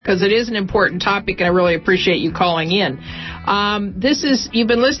because it is an important topic, and I really appreciate you calling in. You've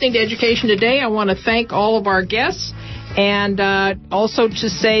been listening to Education Today. I want to thank all of our guests, and also to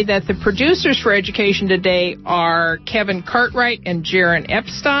say that the producers for Education Today are Kevin Cartwright and Jaron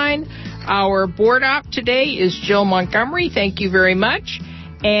Epstein. Our board op today is Jill Montgomery. Thank you very much.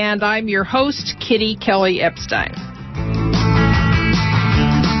 And I'm your host, Kitty Kelly Epstein.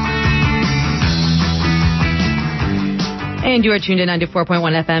 And you are tuned in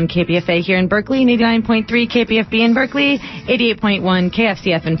 94.1 FM KPFA here in Berkeley, 89.3 KPFB in Berkeley, 88.1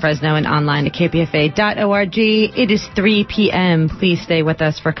 KFCF in Fresno, and online at kpfa.org. It is 3 p.m. Please stay with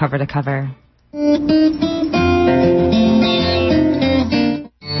us for Cover to Cover.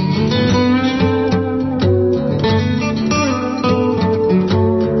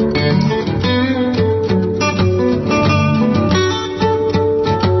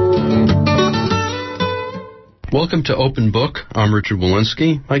 Welcome to Open Book. I'm Richard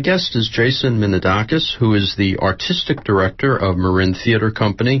Walensky. My guest is Jason Minadakis, who is the artistic director of Marin Theater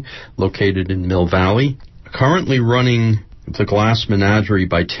Company, located in Mill Valley, currently running The Glass Menagerie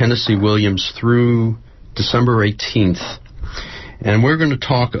by Tennessee Williams through December 18th. And we're going to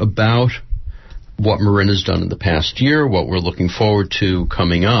talk about what Marin has done in the past year, what we're looking forward to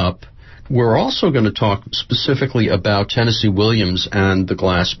coming up. We're also going to talk specifically about Tennessee Williams and The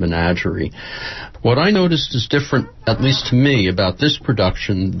Glass Menagerie. What I noticed is different, at least to me, about this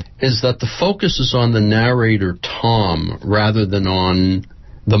production is that the focus is on the narrator, Tom, rather than on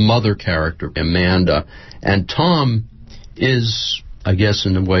the mother character, Amanda. And Tom is, I guess,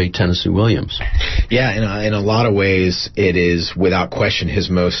 in a way, Tennessee Williams. Yeah, in a lot of ways, it is, without question, his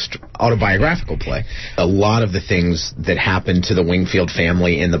most autobiographical play. A lot of the things that happen to the Wingfield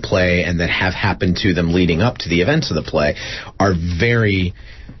family in the play and that have happened to them leading up to the events of the play are very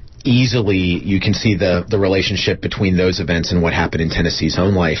easily, you can see the relationship between those events and what happened in Tennessee's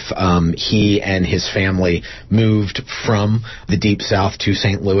own life. He and his family moved from the Deep South to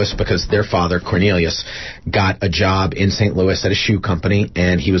St. Louis because their father, Cornelius, got a job in St. Louis at a shoe company,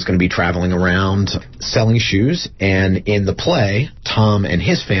 and he was going to be traveling around selling shoes. And in the play, Tom and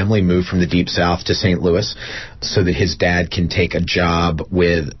his family moved from the Deep South to St. Louis so that his dad can take a job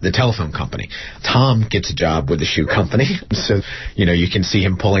with the telephone company. Tom gets a job with the shoe company, so, you can see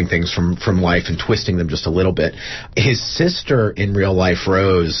him pulling things from life and twisting them just a little bit. His sister in real life,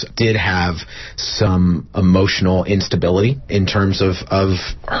 Rose, did have some emotional instability in terms of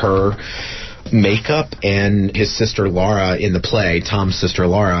her makeup, and his sister Laura in the play, Tom's sister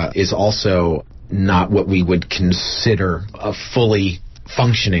Laura, is also not what we would consider a fully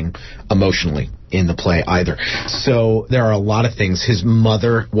functioning emotionally in the play either. So there are a lot of things. His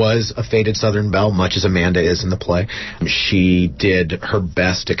mother was a faded Southern belle, much as Amanda is in the play. She did her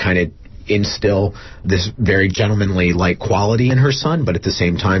best to kind of instill this very gentlemanly-like quality in her son, but at the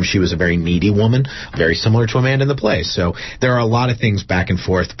same time, she was a very needy woman, very similar to Amanda in the play. So there are a lot of things back and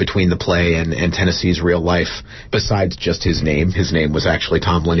forth between the play and Tennessee's real life, besides just his name. His name was actually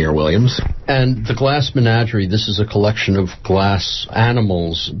Tom Lanier Williams. And The Glass Menagerie, this is a collection of glass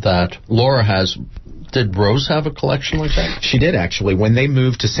animals that Laura has. Did Rose have a collection like that? She did, actually. When they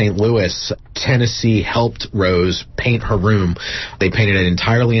moved to St. Louis, Tennessee helped Rose paint her room. They painted it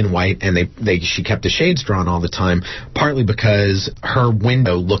entirely in white, and she kept the shades drawn all the time, partly because her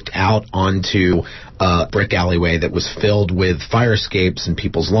window looked out onto a brick alleyway that was filled with fire escapes and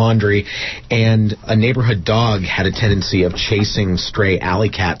people's laundry, and a neighborhood dog had a tendency of chasing stray alley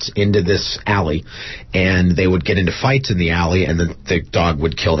cats into this alley, and they would get into fights in the alley, and the dog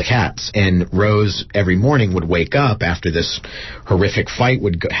would kill the cats. And Rose every morning would wake up after this horrific fight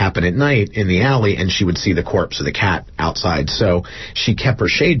would happen at night in the alley, and she would see the corpse of the cat outside. So she kept her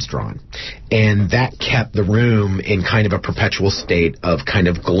shades drawn, and that kept the room in kind of a perpetual state of kind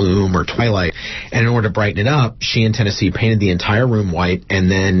of gloom or twilight. And in order to brighten it up, she and Tennessee painted the entire room white, and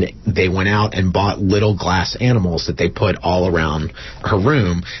then they went out and bought little glass animals that they put all around her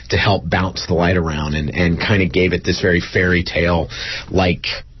room to help bounce the light around and kind of gave it this very fairy tale-like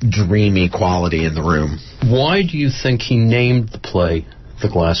dreamy quality in the room. Why do you think he named the play The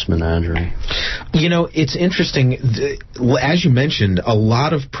Glass Menagerie? It's interesting. As you mentioned, a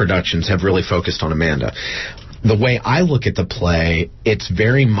lot of productions have really focused on Amanda. The way I look at the play, it's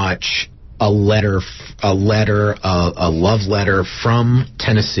very much a love letter from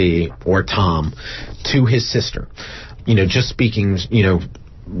Tennessee or Tom to his sister. Just speaking,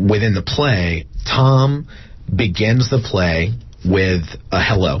 within the play, Tom begins the play with a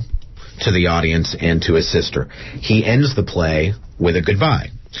hello to the audience and to his sister. He ends the play with a goodbye.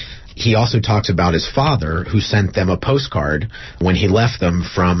 he also talks about his father, who sent them a postcard when he left them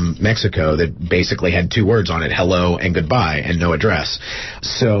from Mexico that basically had 2 words on it, hello and goodbye, and no address.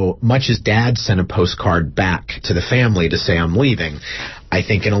 So much as Dad sent a postcard back to the family to say, I'm leaving, I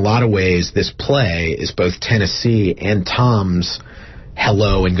think in a lot of ways this play is both Tennessee and Tom's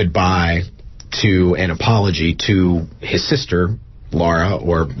hello and goodbye to an apology to his sister, Laura,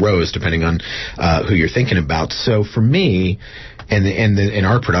 or Rose, depending on who you're thinking about. So for me, and in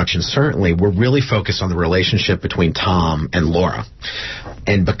our production, certainly, we're really focused on the relationship between Tom and Laura.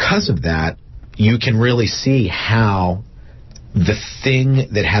 And because of that, you can really see how the thing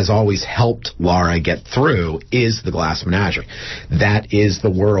that has always helped Laura get through is the Glass Menagerie. That is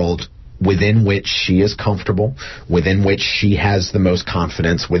the world within which she is comfortable, within which she has the most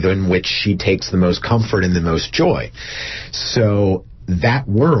confidence, within which she takes the most comfort and the most joy. So that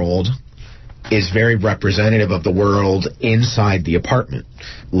world is very representative of the world inside the apartment.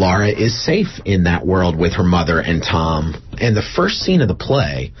 Laura is safe in that world with her mother and Tom. And the first scene of the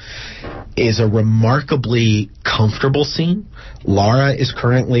play is a remarkably comfortable scene. Laura is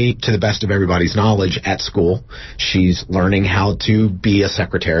currently, to the best of everybody's knowledge, at school. She's learning how to be a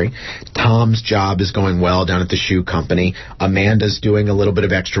secretary. Tom's job is going well down at the shoe company. Amanda's doing a little bit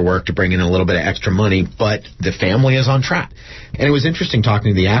of extra work to bring in a little bit of extra money, but the family is on track. And it was interesting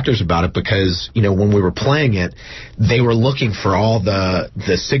talking to the actors about it because, you know, when we were playing it, they were looking for all the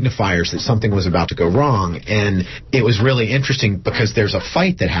signifiers that something was about to go wrong. And it was really interesting because there's a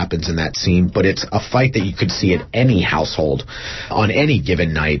fight that happens in that scene, but it's a fight that you could see at any household on any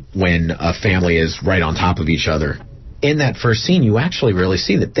given night when a family is right on top of each other. In that first scene, you actually really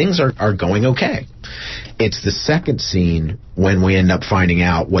see that things are going okay. It's the second scene when we end up finding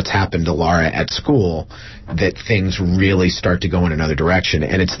out what's happened to Laura at school that things really start to go in another direction.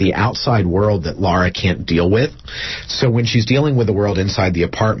 And it's the outside world that Laura can't deal with. So when she's dealing with the world inside the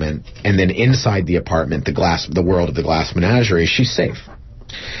apartment, and then inside the apartment, the world of the Glass Menagerie, she's safe.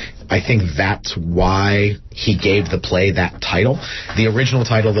 I think that's why he gave the play that title. The original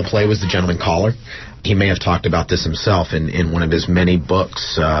title of the play was The Gentleman Caller. He may have talked about this himself in one of his many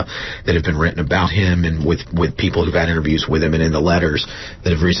books that have been written about him and with people who've had interviews with him and in the letters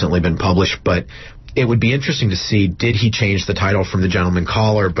that have recently been published. But it would be interesting to see, did he change the title from The Gentleman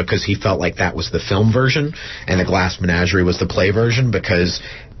Caller because he felt like that was the film version and The Glass Menagerie was the play version? Because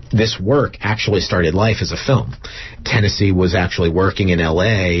this work actually started life as a film. Tennessee was actually working in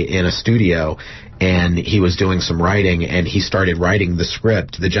L.A. in a studio, and he was doing some writing, and he started writing the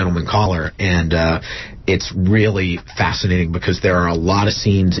script, The Gentleman Caller, and it's really fascinating because there are a lot of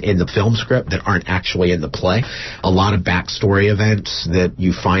scenes in the film script that aren't actually in the play. A lot of backstory events that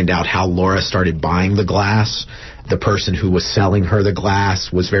you find out how Laura started buying the glass. The person who was selling her the glass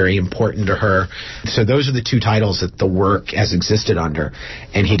was very important to her. So those are the two titles that the work has existed under,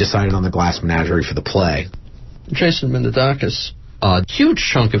 and he decided on the Glass Menagerie for the play. Jason Menidakis, a huge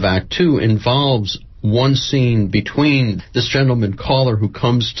chunk of Act 2 involves one scene between this gentleman caller who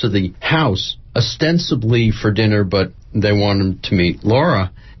comes to the house ostensibly for dinner, but they want him to meet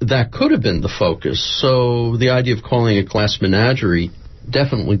Laura. That could have been the focus. So the idea of calling it Glass Menagerie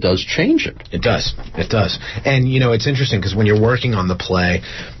definitely does change it. It does. It does. And, you know, it's interesting because when you're working on the play,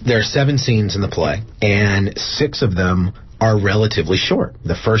 there are 7 scenes in the play, and 6 of them are relatively short,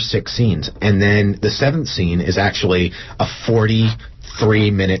 the first 6 scenes. And then the 7th scene is actually a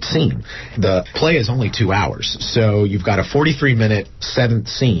 43-minute scene. The play is only 2 hours, so you've got a 43-minute 7th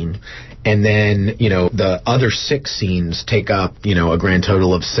scene, and then, you know, the other 6 scenes take up, you know, a grand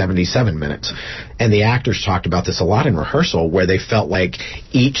total of 77 minutes. And the actors talked about this a lot in rehearsal, where they felt like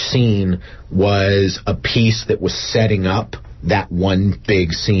each scene was a piece that was setting up that one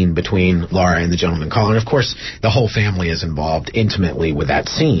big scene between Laura and the gentleman caller. And of course, the whole family is involved intimately with that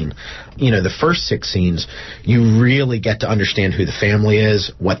scene. You know, the first 6 scenes, you really get to understand who the family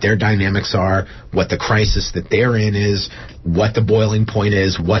is, what their dynamics are, what the crisis that they're in is, what the boiling point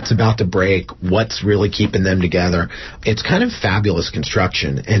is, what's about to break, what's really keeping them together. It's kind of fabulous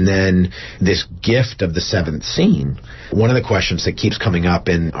construction. And then this gift of the 7th scene, one of the questions that keeps coming up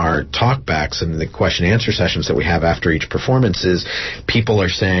in our talkbacks and the question and answer sessions that we have after each performance is people are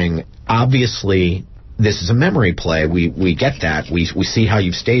saying, obviously, this is a memory play. We get that. We see how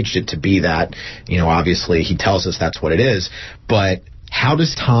you've staged it to be that. You know, obviously, he tells us that's what it is. But how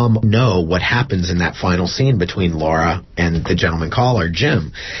does Tom know what happens in that final scene between Laura and the gentleman caller,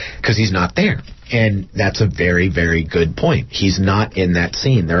 Jim? Because he's not there. And that's a very, very good point. He's not in that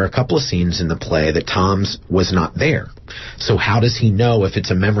scene. There are a couple of scenes in the play that Tom's was not there. So how does he know if it's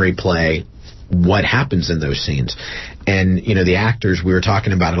a memory play what happens in those scenes? And, you know, the actors, we were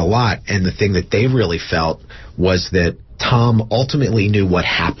talking about it a lot, and the thing that they really felt was that Tom ultimately knew what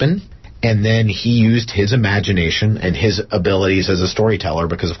happened, And then he used his imagination and his abilities as a storyteller,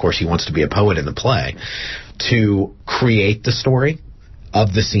 because of course he wants to be a poet in the play, to create the story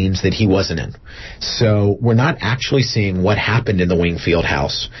of the scenes that he wasn't in. So we're not actually seeing what happened in the Wingfield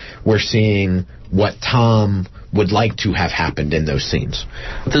house. We're seeing what Tom would like to have happened in those scenes.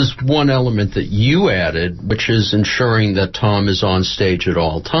 There's one element that you added, which is ensuring that Tom is on stage at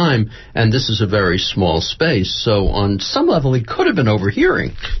all time, and this is a very small space, so on some level he could have been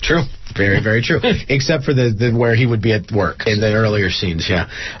overhearing. True. Very, very true. Except for the where he would be at work in the earlier scenes, yeah.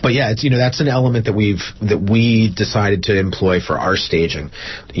 But yeah, it's, that's an element that we decided to employ for our staging.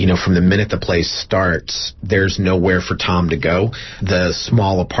 From the minute the play starts, there's nowhere for Tom to go. The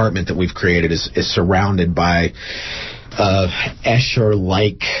small apartment that we've created is surrounded by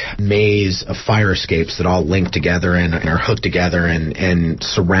Escher-like maze of fire escapes that all link together and are hooked together and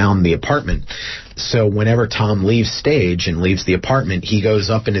surround the apartment. So whenever Tom leaves stage and leaves the apartment, he goes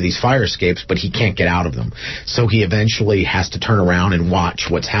up into these fire escapes, but he can't get out of them. So he eventually has to turn around and watch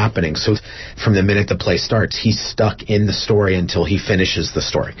what's happening. So from the minute the play starts, he's stuck in the story until he finishes the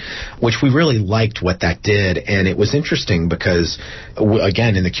story, which we really liked what that did. And it was interesting because,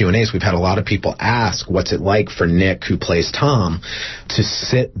 again, in the Q&As, we've had a lot of people ask, what's it like for Nick, who plays Tom, to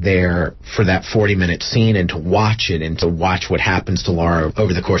sit there for that 40-minute scene and to watch it and to watch what happens to Laura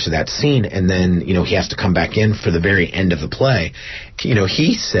over the course of that scene. And then, he has to come back in for the very end of the play.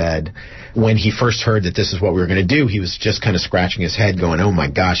 He said when he first heard that this is what we were going to do, he was just kind of scratching his head going, oh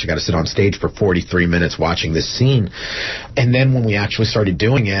my gosh, I got to sit on stage for 43 minutes watching this scene. And then when we actually started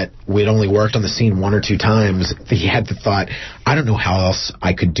doing it, we'd only worked on the scene 1 or 2 times. He had the thought, I don't know how else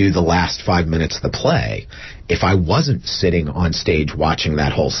I could do the last 5 minutes of the play if I wasn't sitting on stage watching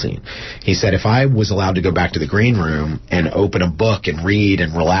that whole scene. He said if I was allowed to go back to the green room and open a book and read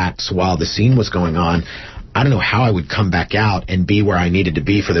and relax while the scene was going on, I don't know how I would come back out and be where I needed to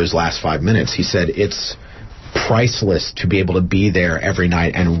be for those last 5 minutes. He said it's priceless to be able to be there every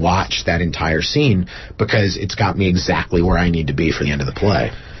night and watch that entire scene because it's got me exactly where I need to be for the end of the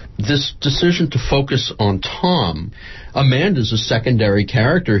play. This decision to focus on Tom, Amanda's a secondary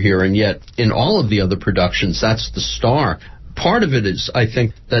character here, and yet in all of the other productions, that's the star. Part of it is, I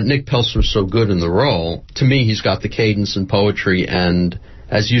think, that Nick Pelser's so good in the role. To me, he's got the cadence and poetry, and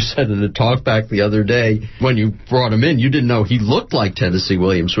as you said in a talkback the other day, when you brought him in, you didn't know he looked like Tennessee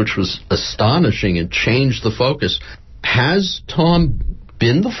Williams, which was astonishing and changed the focus. Has Tom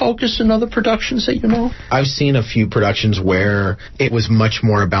been the focus in other productions that you know? I've seen a few productions where it was much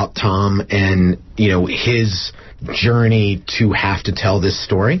more about Tom and, his journey to have to tell this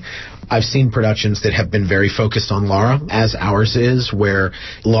story. I've seen productions that have been very focused on Laura, as ours is, where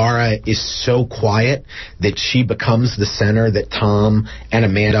Laura is so quiet that she becomes the center that Tom and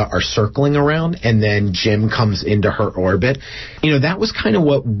Amanda are circling around, and then Jim comes into her orbit. That was kind of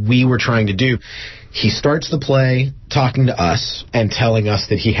what we were trying to do. He starts the play talking to us and telling us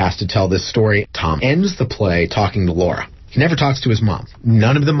that he has to tell this story. Tom ends the play talking to Laura. He never talks to his mom.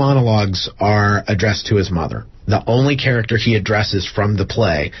 None of the monologues are addressed to his mother. The only character he addresses from the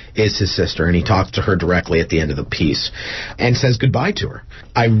play is his sister, and he talks to her directly at the end of the piece and says goodbye to her.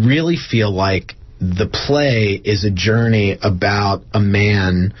 I really feel like the play is a journey about a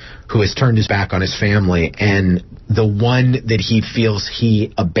man who has turned his back on his family, and the one that he feels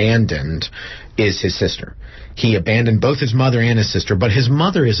he abandoned is his sister. He abandoned both his mother and his sister, but his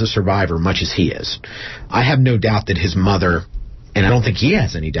mother is a survivor much as he is. I have no doubt that his mother, and I don't think he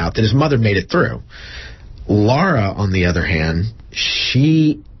has any doubt, that his mother made it through. Laura, on the other hand,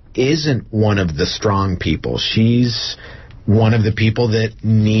 she isn't one of the strong people. She's one of the people that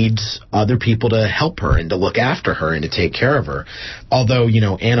needs other people to help her and to look after her and to take care of her. Although,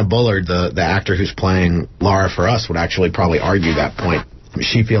 Anna Bullard, the actor who's playing Laura for us, would actually probably argue that point.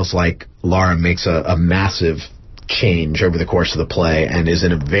 She feels like Laura makes a massive change over the course of the play and is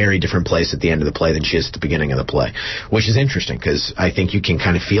in a very different place at the end of the play than she is at the beginning of the play, which is interesting because I think you can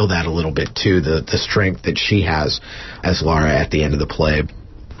kind of feel that a little bit too, the strength that she has as Laura at the end of the play.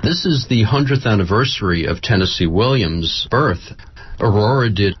 This is the 100th anniversary of Tennessee Williams' birth. Aurora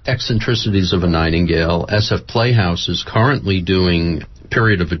did Eccentricities of a Nightingale. SF Playhouse is currently doing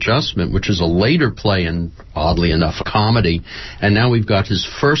Period of Adjustment, which is a later play and, oddly enough, a comedy. And now we've got his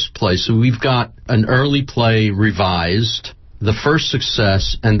first play. So we've got an early play revised, the first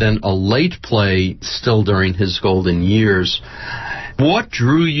success, and then a late play still during his golden years. What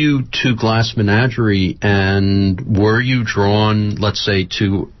drew you to Glass Menagerie, and were you drawn, let's say,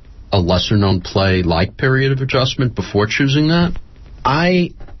 to a lesser-known play like Period of Adjustment before choosing that? I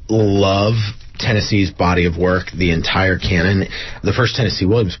love Tennessee's body of work, the entire canon. The first Tennessee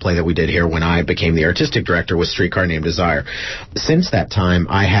Williams play that we did here when I became the artistic director was Streetcar Named Desire. Since that time,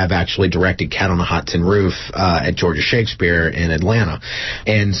 I have actually directed Cat on a Hot Tin Roof at Georgia Shakespeare in Atlanta.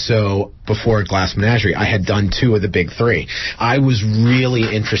 And so before Glass Menagerie, I had done 2 of the big 3. I was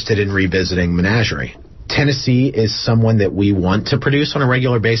really interested in revisiting Menagerie. Tennessee is someone that we want to produce on a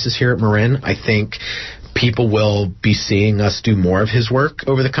regular basis here at Marin. I think people will be seeing us do more of his work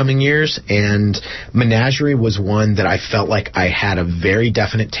over the coming years, and Menagerie was one that I felt like I had a very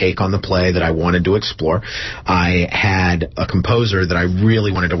definite take on the play that I wanted to explore. I had a composer that I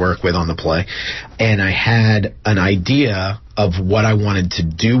really wanted to work with on the play, and I had an idea of what I wanted to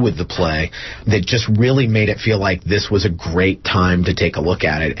do with the play that just really made it feel like this was a great time to take a look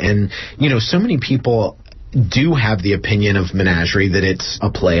at it. And, so many people do have the opinion of Menagerie that it's a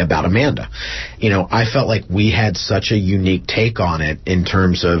play about Amanda. I felt like we had such a unique take on it in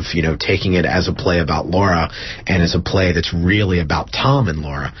terms of, taking it as a play about Laura and as a play that's really about Tom and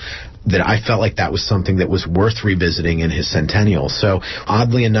Laura, that I felt like that was something that was worth revisiting in his centennial. So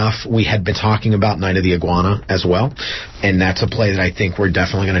oddly enough, we had been talking about Night of the Iguana as well, and that's a play that I think we're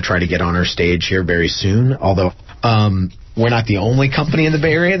definitely going to try to get on our stage here very soon, although we're not the only company in the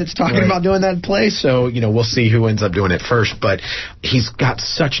Bay Area that's talking about doing that play, so, we'll see who ends up doing it first. But he's got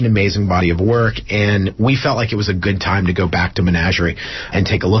such an amazing body of work, and we felt like it was a good time to go back to Menagerie and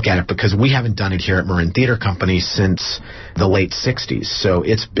take a look at it, because we haven't done it here at Marin Theater Company since the late 60s. So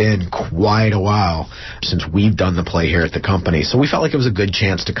it's been quite a while since we've done the play here at the company. So we felt like it was a good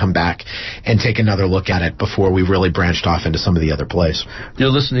chance to come back and take another look at it before we really branched off into some of the other plays.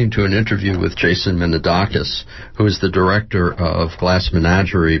 You're listening to an interview with Jason Menadakis, who is the director of Glass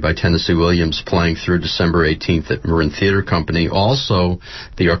Menagerie by Tennessee Williams, playing through December 18th at Marin Theater Company, also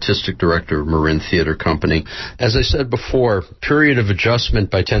the artistic director of Marin Theater Company. As I said before, Period of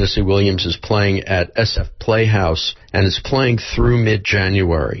Adjustment by Tennessee Williams is playing at SF Playhouse, and it's playing through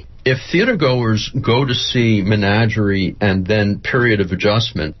mid-January. If theatergoers go to see Menagerie and then Period of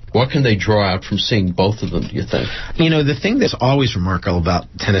Adjustment, what can they draw out from seeing both of them, do you think? The thing that's always remarkable about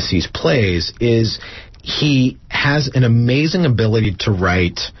Tennessee's plays is he has an amazing ability to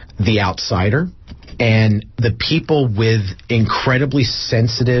write the outsider and the people with incredibly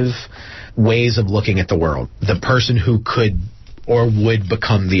sensitive ways of looking at the world, the person who could or would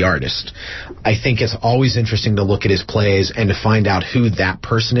become the artist. I think it's always interesting to look at his plays and to find out who that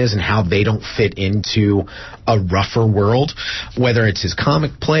person is and how they don't fit into a rougher world. Whether it's his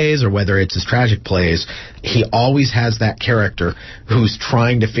comic plays or whether it's his tragic plays, he always has that character who's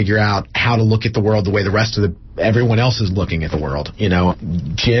trying to figure out how to look at the world the way the rest of everyone else is looking at the world.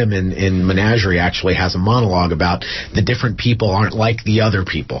 Jim in Menagerie actually has a monologue about the different people aren't like the other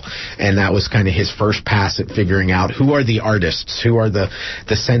people. And that was kind of his first pass at figuring out who are the artists, who are the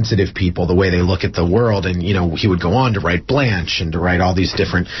sensitive people, the way they look at the world. And, he would go on to write Blanche and to write all these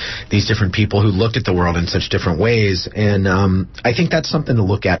different people who looked at the world in such different ways. And I think that's something to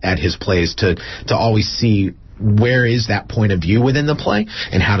look at his plays, to always see where is that point of view within the play,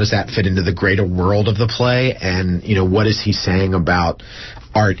 and how does that fit into the greater world of the play, and what is he saying about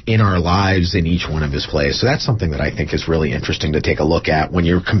art in our lives in each one of his plays. So that's something that I think is really interesting to take a look at when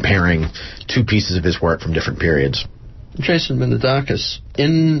you're comparing 2 pieces of his work from different periods. Jason Menadakis,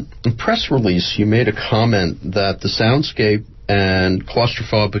 in a press release you made a comment that the soundscape and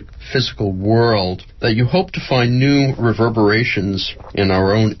claustrophobic physical world, that you hope to find new reverberations in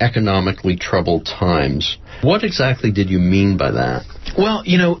our own economically troubled times. What exactly did you mean by that? Well,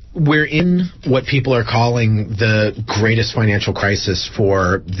 we're in what people are calling the greatest financial crisis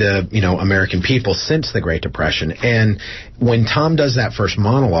for the, American people since the Great Depression. And when Tom does that first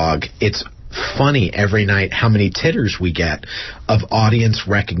monologue, it's funny every night how many titters we get of audience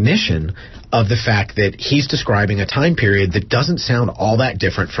recognition of the fact that he's describing a time period that doesn't sound all that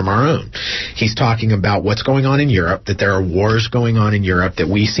different from our own. He's talking about what's going on in Europe, that there are wars going on in Europe that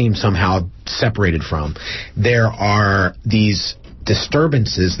we seem somehow separated from. There are these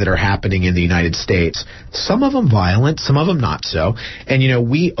disturbances that are happening in the United States, some of them violent, some of them not so. And,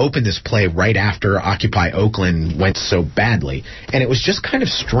 we opened this play right after Occupy Oakland went so badly. And it was just kind of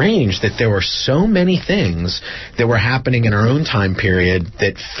strange that there were so many things that were happening in our own time period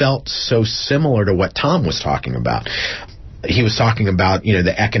that felt so similar to what Tom was talking about. He was talking about,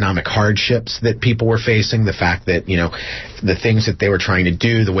 the economic hardships that people were facing, the fact that, the things that they were trying to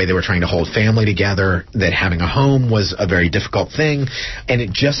do, the way they were trying to hold family together, that having a home was a very difficult thing. And it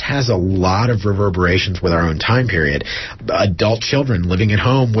just has a lot of reverberations with our own time period. Adult children living at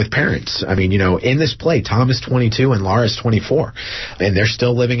home with parents. I mean, in this play, Tom is 22 and Laura is 24, and they're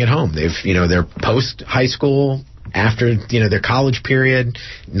still living at home. They're post high school after, their college period,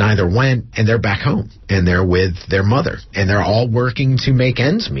 neither went, and they're back home, and they're with their mother, and they're all working to make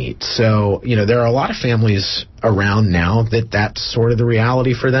ends meet. So, there are a lot of families around now that's sort of the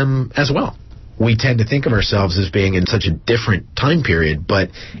reality for them as well. We tend to think of ourselves as being in such a different time period, but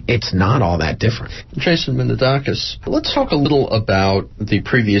it's not all that different. Jason Menidakis, let's talk a little about the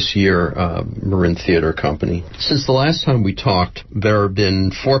previous year Marin Theater Company. Since the last time we talked, there have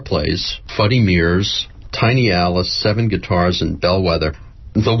been 4 plays, Fuddy Mears, Tiny Alice, 7 Guitars, and Bellwether.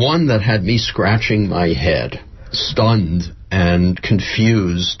 The one that had me scratching my head, stunned and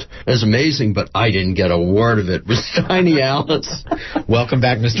confused, is amazing, but I didn't get a word of it, was Tiny Alice. Welcome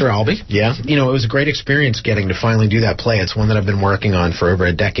back, Mr. Albee. Yeah. It was a great experience getting to finally do that play. It's one that I've been working on for over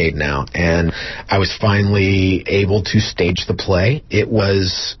a decade now, and I was finally able to stage the play. It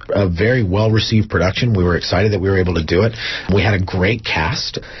was a very well-received production. We were excited that we were able to do it. We had a great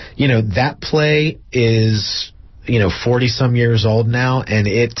cast. That play is 40-some years old now, and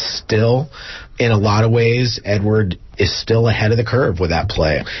it's still, in a lot of ways, Edward is still ahead of the curve with that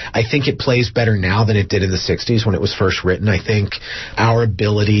play. I think it plays better now than it did in the 60s when it was first written. I think our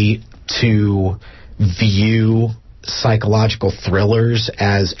ability to view psychological thrillers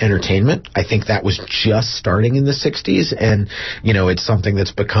as entertainment, I think that was just starting in the 60s, and, it's something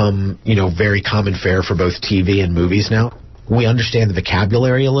that's become, very common fare for both TV and movies now. We understand the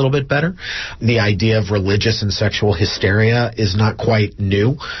vocabulary a little bit better. The idea of religious and sexual hysteria is not quite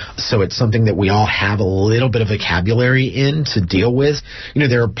new, so it's something that we all have a little bit of vocabulary in to deal with.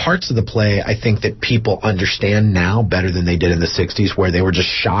 There are parts of the play, I think, that people understand now better than they did in the 60s, where they were just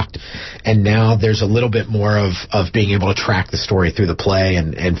shocked, and now there's a little bit more of being able to track the story through the play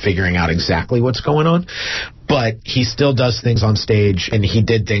and figuring out exactly what's going on. But he still does things on stage, and he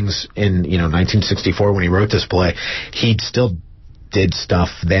did things in 1964 when he wrote this play. He still did stuff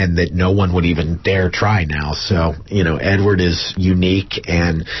then that no one would even dare try now. So, Edward is unique,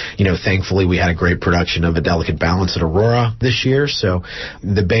 and, thankfully we had a great production of A Delicate Balance at Aurora this year. So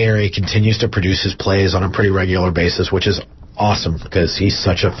the Bay Area continues to produce his plays on a pretty regular basis, which is awesome because he's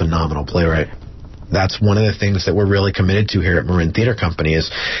such a phenomenal playwright. That's one of the things that we're really committed to here at Marin Theater Company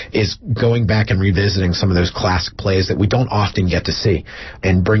is going back and revisiting some of those classic plays that we don't often get to see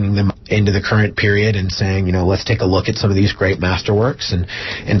and bringing them into the current period and saying, let's take a look at some of these great masterworks and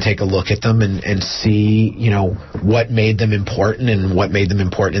take a look at them and see, what made them important and what made them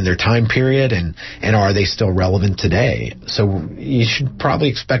important in their time period and are they still relevant today? So you should probably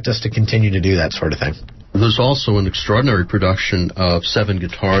expect us to continue to do that sort of thing. There's also an extraordinary production of 7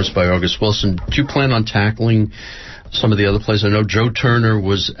 Guitars by August Wilson. Do you plan on tackling some of the other plays? I know Joe Turner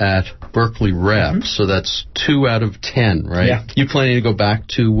was at Berkeley Rep, so that's 2 out of 10, right? Yeah. You planning to go back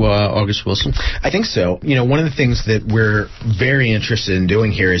to August Wilson? I think so. One of the things that we're very interested in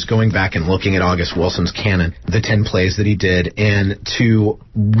doing here is going back and looking at August Wilson's canon, the 10 plays that he did, and to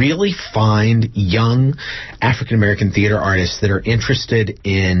really find young African-American theater artists that are interested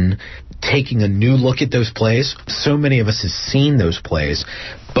in taking a new look at those plays. So many of us have seen those plays,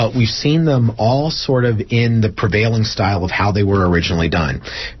 but we've seen them all sort of in the prevailing style of how they were originally done.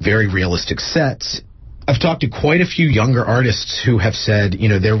 Very realistic sets. I've talked to quite a few younger artists who have said,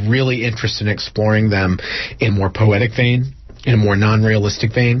 they're really interested in exploring them in a more poetic vein, in a more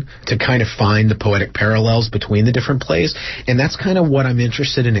non-realistic vein, to kind of find the poetic parallels between the different plays. And that's kind of what I'm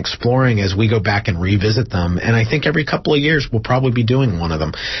interested in exploring as we go back and revisit them. And I think every couple of years we'll probably be doing one of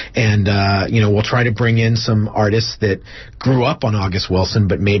them. And, we'll try to bring in some artists that grew up on August Wilson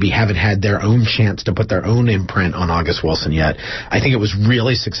but maybe haven't had their own chance to put their own imprint on August Wilson yet. I think it was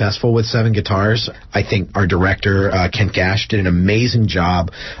really successful with 7 Guitars. I think our director, Kent Gash, did an amazing job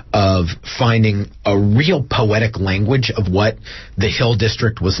of finding a real poetic language of what the Hill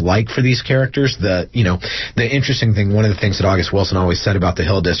District was like for these characters. The interesting thing, one of the things that August Wilson always said about the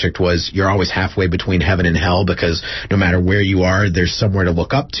Hill District was you're always halfway between heaven and hell, because no matter where you are, there's somewhere to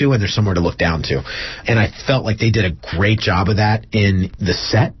look up to and there's somewhere to look down to. And I felt like they did a great job of that in the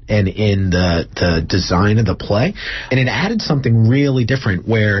set and in the design of the play. And it added something really different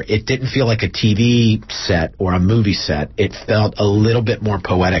where it didn't feel like a TV set or a movie set. It felt a little bit more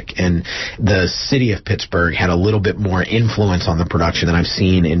poetic, and the city of Pittsburgh had a little bit more influence on the production than I've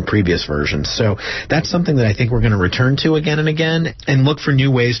seen in previous versions. So that's something that I think we're going to return to again and again and look for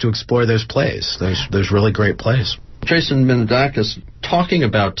new ways to explore those plays. Those really great plays. Jason Menidakis, talking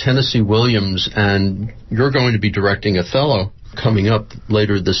about Tennessee Williams, and you're going to be directing Othello coming up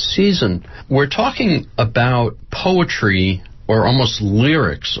later this season. We're talking about poetry or almost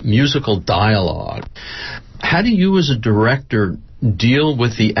lyrics, musical dialogue. How do you as a director deal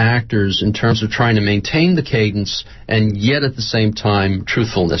with the actors in terms of trying to maintain the cadence and yet at the same time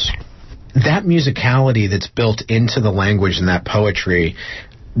truthfulness? that musicality that's built into the language and that poetry,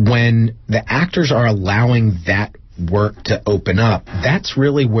 when the actors are allowing that work to open up, that's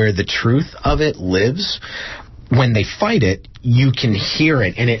really where the truth of it lives. When they fight it, you can hear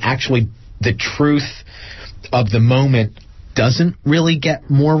it, and it actually, the truth of the moment doesn't really get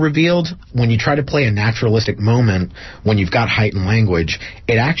more revealed. When you try to play a naturalistic moment, when you've got heightened language,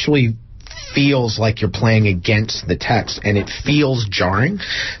 it actually feels like you're playing against the text, and it feels jarring.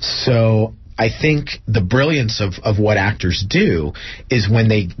 So I think the brilliance of what actors do is when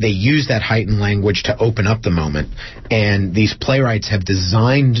they use that heightened language to open up the moment, and these playwrights have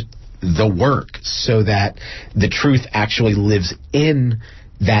designed the work so that the truth actually lives in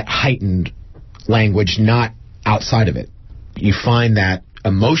that heightened language, not outside of it. You find that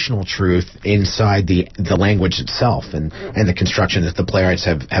emotional truth inside the language itself and the construction that the playwrights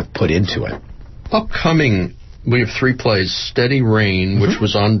have put into it. Upcoming, we have 3 plays. Steady Rain, which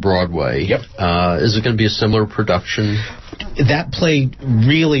was on Broadway. Yep. Is it going to be a similar production? That play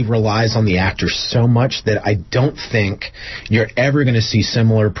really relies on the actors so much that I don't think you're ever going to see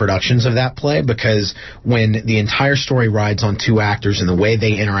similar productions of that play, because when the entire story rides on 2 actors and the way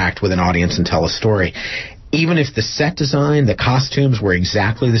they interact with an audience and tell a story, even if the set design, the costumes were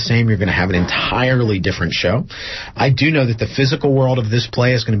exactly the same, you're going to have an entirely different show. I do know that the physical world of this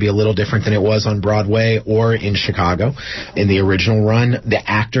play is going to be a little different than it was on Broadway or in Chicago in the original run. The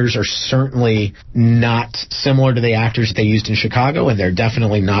actors are certainly not similar to the actors that they used in Chicago, and they're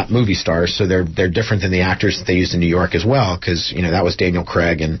definitely not movie stars, so they're different than the actors that they used in New York as well, because, you know, that was Daniel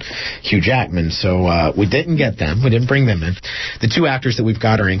Craig and Hugh Jackman, so we didn't get them. We didn't bring them in. The 2 actors that we've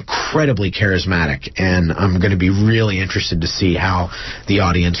got are incredibly charismatic, and I'm going to be really interested to see how the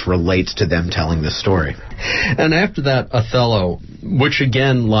audience relates to them telling the story. And after that, Othello, which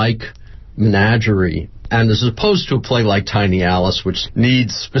again, like Menagerie, and as opposed to a play like Tiny Alice, which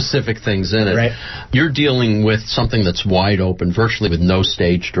needs specific things in it, right, you're dealing with something that's wide open, virtually with no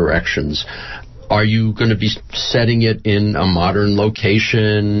stage directions. Are you going to be setting it in a modern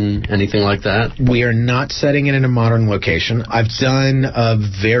location, anything like that? We are not setting it in a modern location. I've done a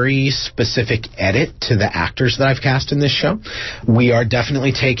very specific edit to the actors that I've cast in this show. We are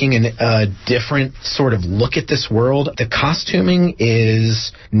definitely taking a different sort of look at this world. The costuming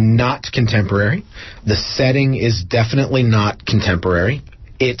is not contemporary. The setting is definitely not contemporary.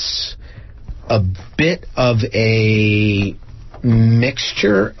 It's a bit of a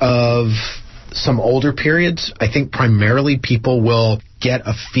mixture of some older periods. I think primarily people will get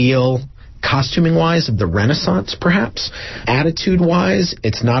a feel, costuming-wise, of the Renaissance, perhaps. Attitude-wise,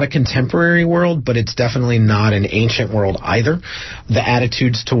 it's not a contemporary world, but it's definitely not an ancient world either. The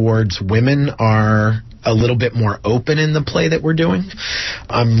attitudes towards women are a little bit more open in the play that we're doing.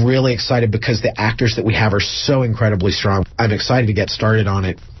 I'm really excited because the actors that we have are so incredibly strong. I'm excited to get started on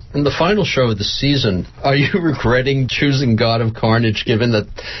it. In the final show of the season, are you regretting choosing God of Carnage, given that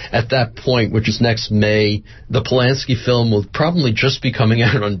at that point, which is next May, the Polanski film will probably just be coming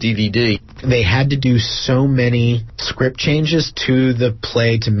out on DVD? They had to do so many script changes to the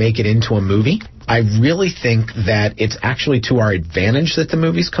play to make it into a movie. I really think that it's actually to our advantage that the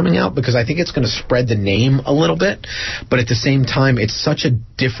movie's coming out, because I think it's going to spread the name a little bit. But at the same time, it's such a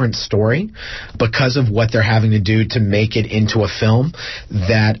different story because of what they're having to do to make it into a film,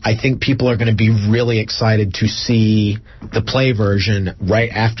 that I think people are going to be really excited to see the play version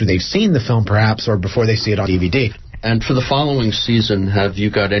right after they've seen the film, perhaps, or before they see it on DVD. And for the following season, have you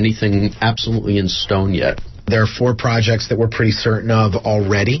got anything absolutely in stone yet? There are 4 projects that we're pretty certain of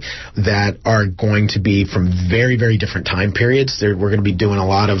already that are going to be from very, very different time periods. We're going to be doing a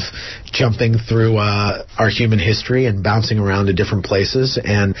lot of jumping through our human history and bouncing around to different places,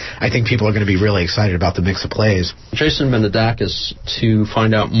 and I think people are going to be really excited about the mix of plays. Jason Menadakis, to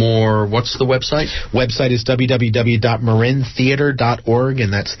find out more, what's the website? Website is www.marintheater.org,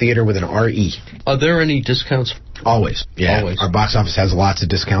 and that's theater with an R-E. Are there any discounts? Always, yeah. Always. Our box office has lots of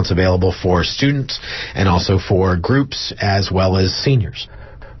discounts available for students and also for groups as well as seniors.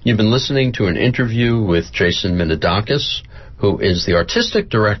 You've been listening to an interview with Jason Menadakis, who is the artistic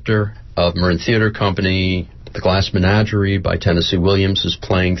director of Marin Theater Company. The Glass Menagerie by Tennessee Williams is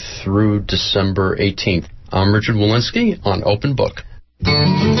playing through December 18th. I'm Richard Walensky on Open Book.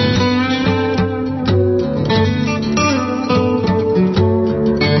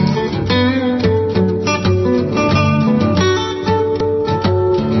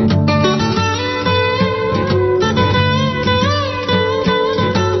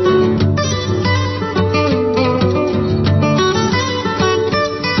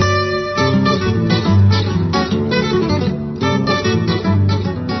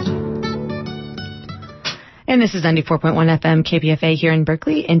 And And this is 94.1 FM KPFA here in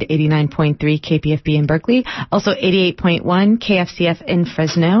Berkeley and 89.3 KPFB in Berkeley. Also 88.1 KFCF in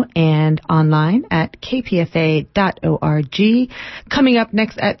Fresno and online at kpfa.org. Coming up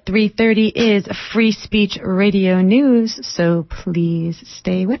next at 3:30 is Free Speech Radio News, so please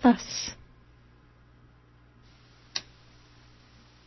stay with us.